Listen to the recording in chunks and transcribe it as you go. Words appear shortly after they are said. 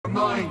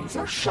minds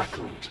are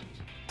shackled.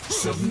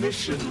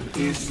 Submission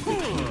is the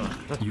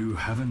key. You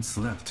haven't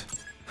slept.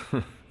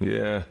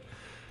 Yeah.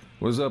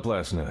 Was up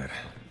last night.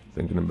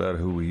 Thinking about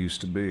who we used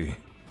to be.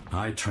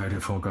 I try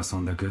to focus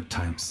on the good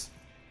times.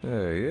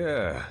 Hey,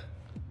 yeah.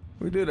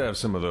 We did have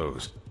some of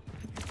those.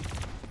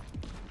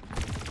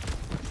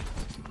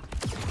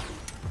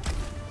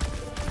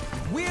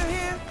 We're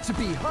here to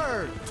be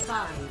heard.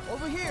 5,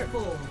 Over here.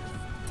 4,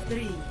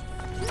 3, 2,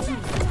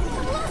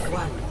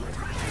 1.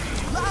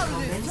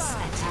 Commence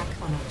attack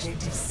on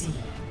objective C.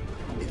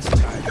 It's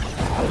time.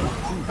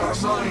 Our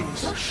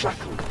minds are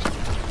shackled.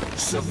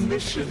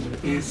 Submission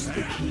is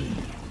the key.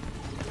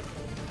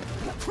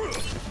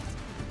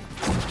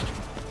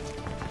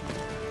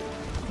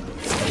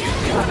 You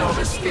cannot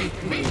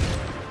escape me.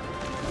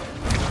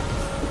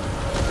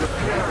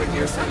 Preparing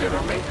your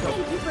cellular makeup.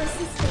 Thank you for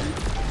assisting.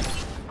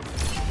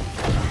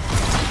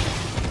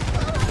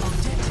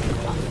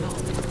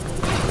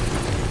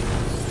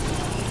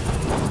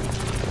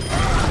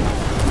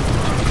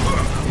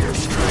 Your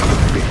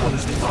strength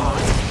becomes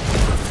divine.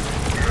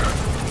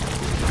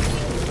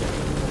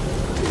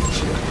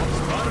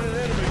 Spotted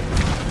an enemy.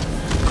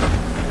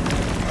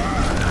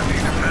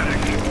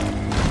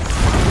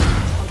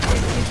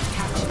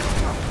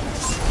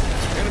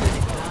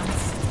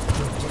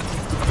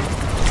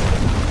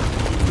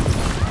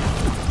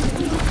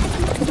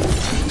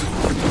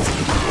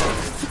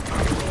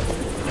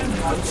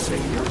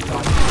 Enhancing your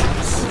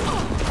dominance.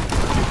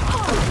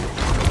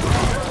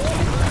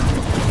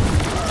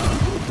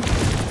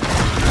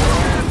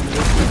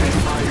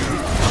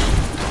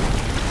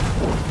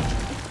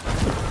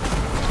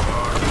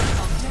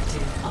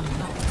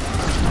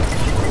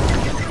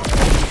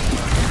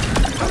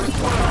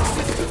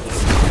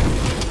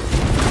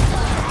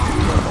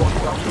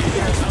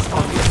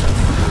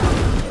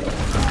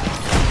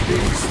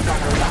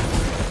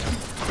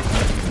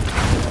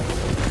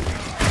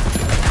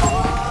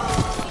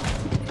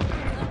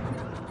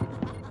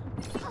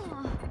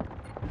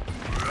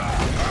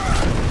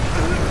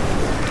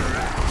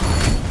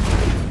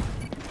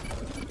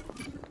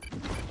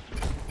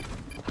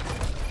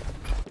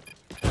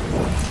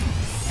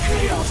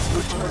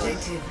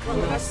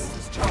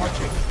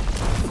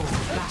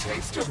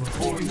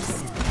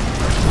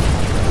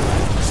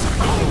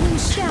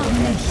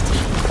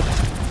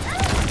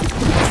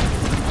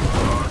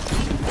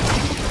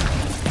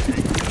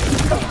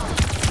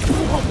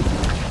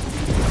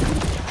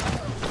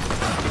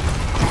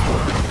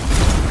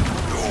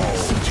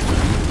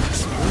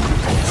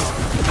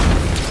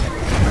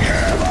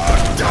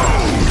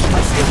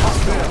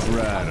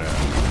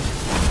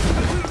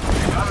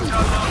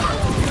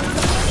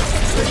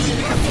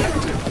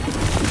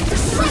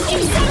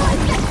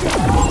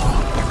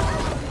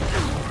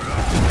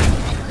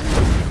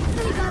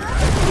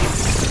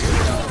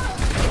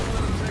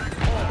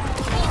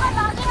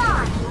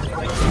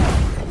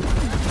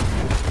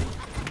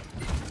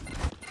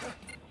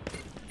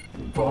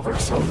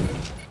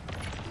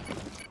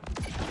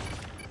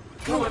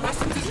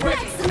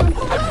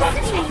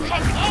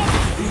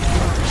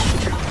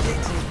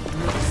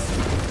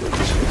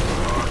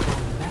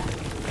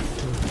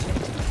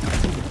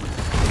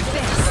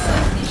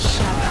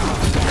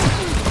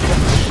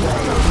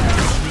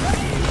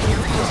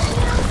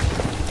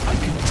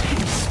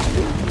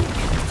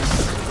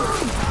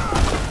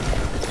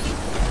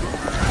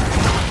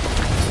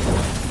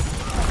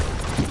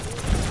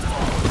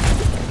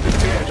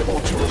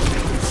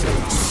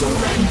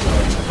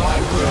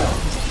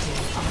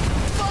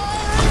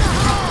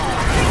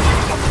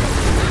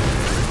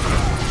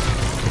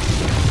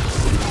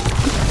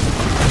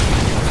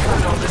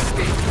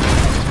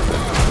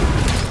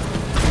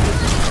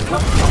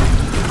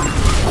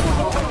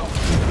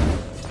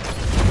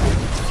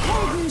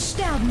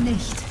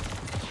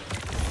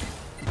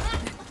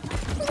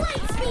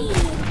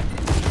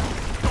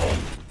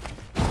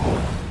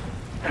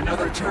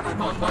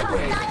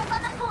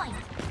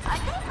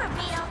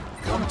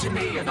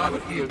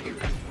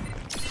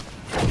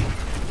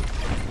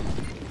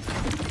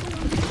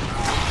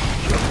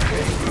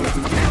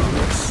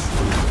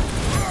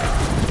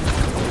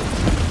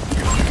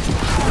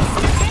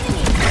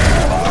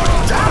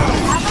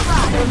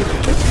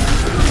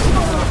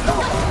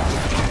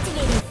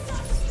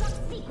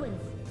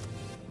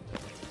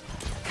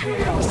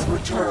 Chaos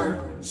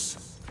returns.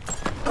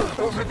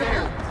 Over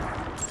there.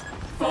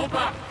 Fall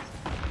back.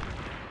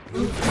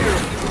 Move here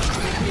if you wish to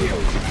be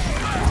healed.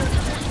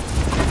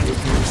 Give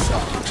me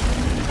soft.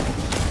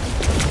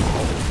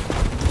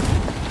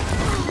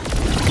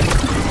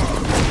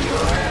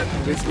 Your end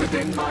is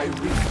within my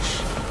reach.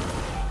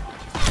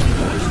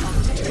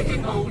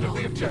 Taking hold of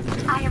the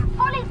objective. I am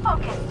fully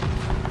focused.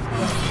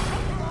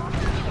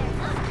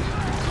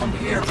 Come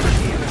here for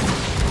healing.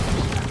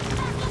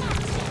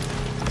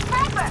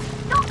 Sniper,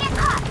 don't get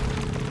caught.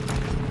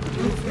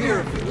 Move here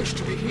if you wish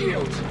to be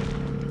healed.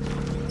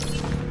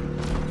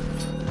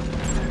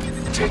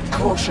 Take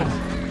caution.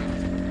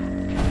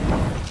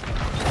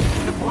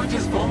 The point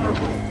is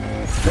vulnerable.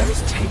 Let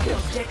us take it.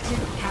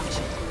 Objective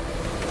captured.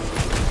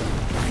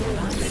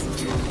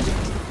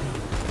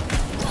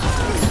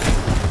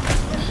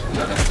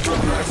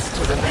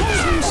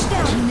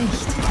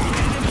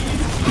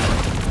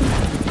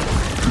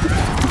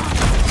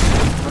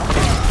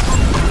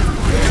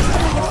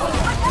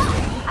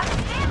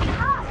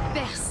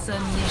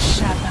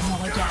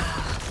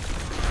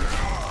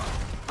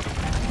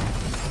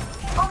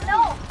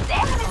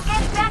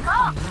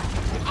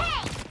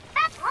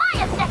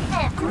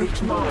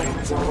 Object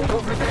mines are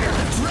over there.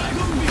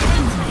 Dragon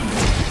behind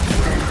me!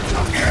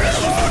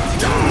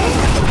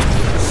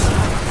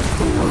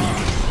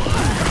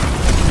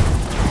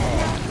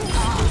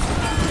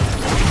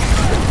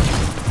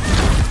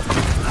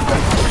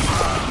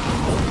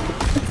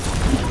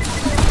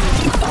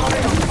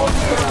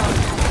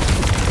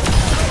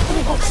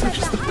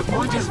 The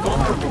point is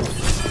vulnerable.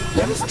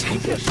 Let us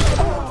take it.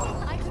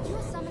 I could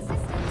use some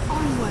assistance.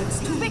 Onwards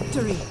to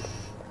victory.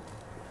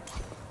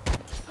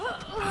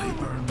 I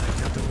burn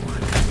like at the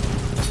one.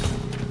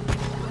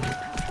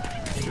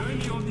 Join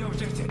me on the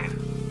objective.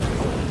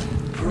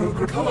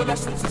 Program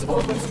coalescence is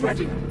almost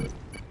ready.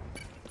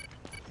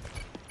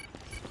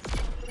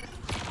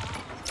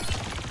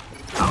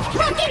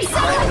 Rocket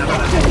Zone!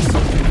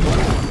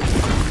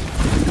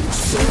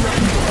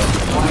 Surrender,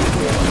 my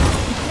will.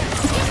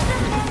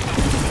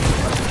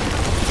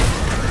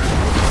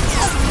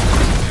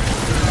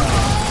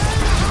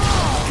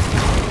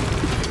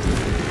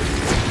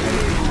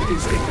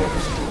 Is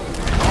inevitable.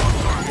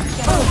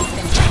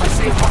 I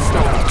see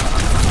hostile.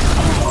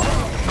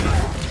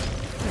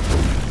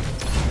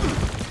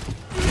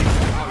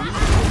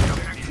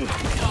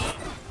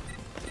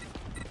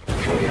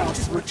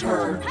 Chaos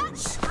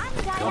returns.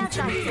 Come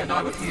to me and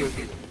I will heal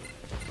you.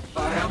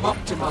 I am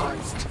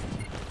optimized.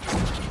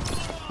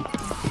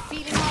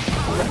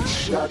 Let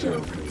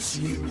shadow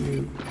consume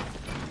you.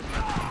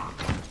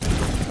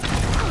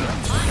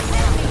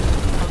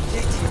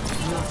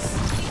 Objective lost.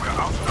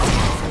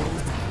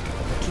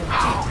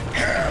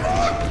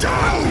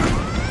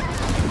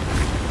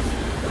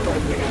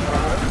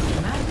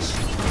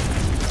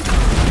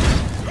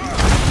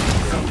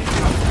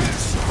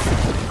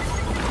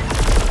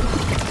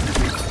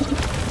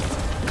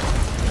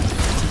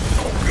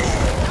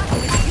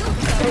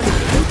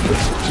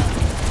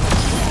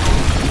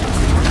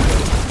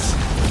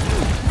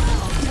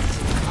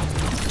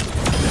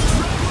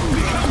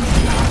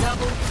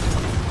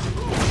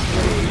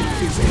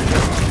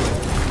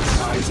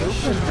 Eyes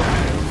open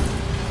now.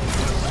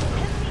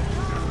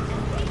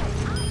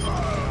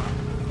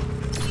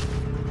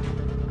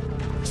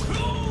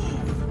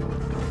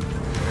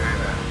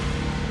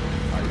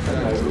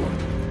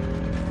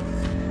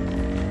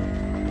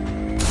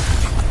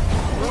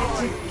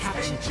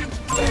 Ancient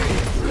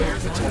blade,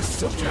 there's a test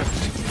subject.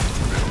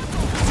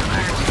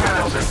 I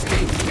cannot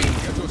escape me.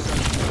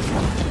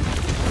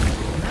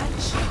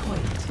 Match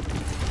point.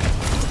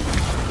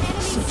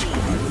 Such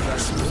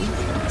ruthless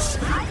movements.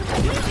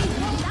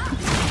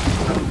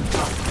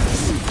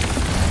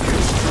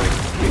 Your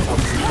strength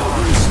becomes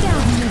mine.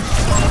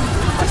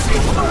 I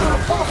see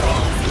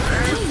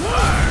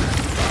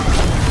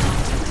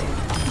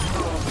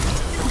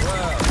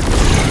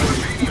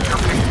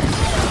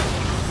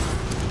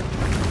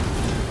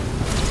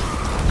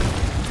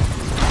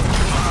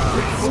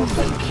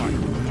thank you.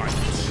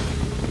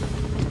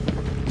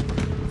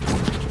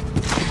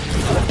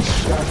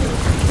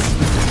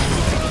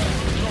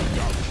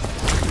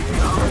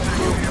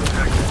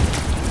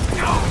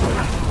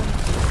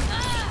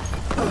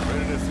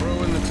 Ready to throw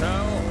in the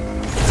towel?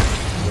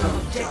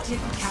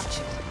 Objective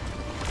captured.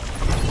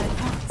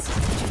 Advance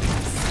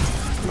objectives.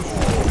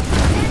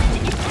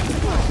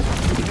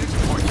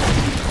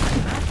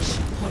 Match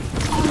point.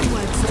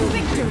 Onwards to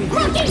victory.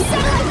 Rocket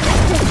Zone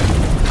effective!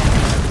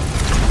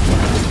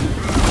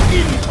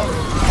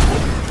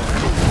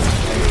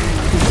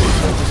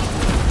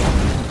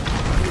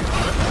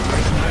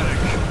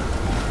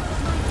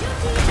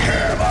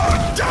 Hammer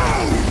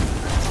down!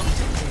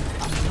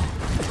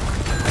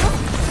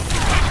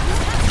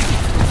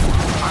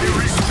 I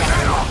reach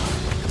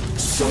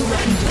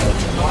Surrender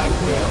to my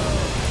will.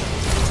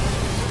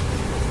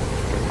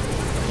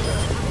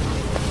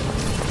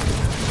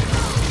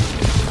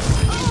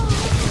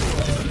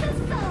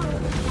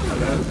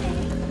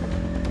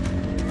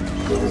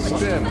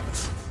 Damn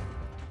it.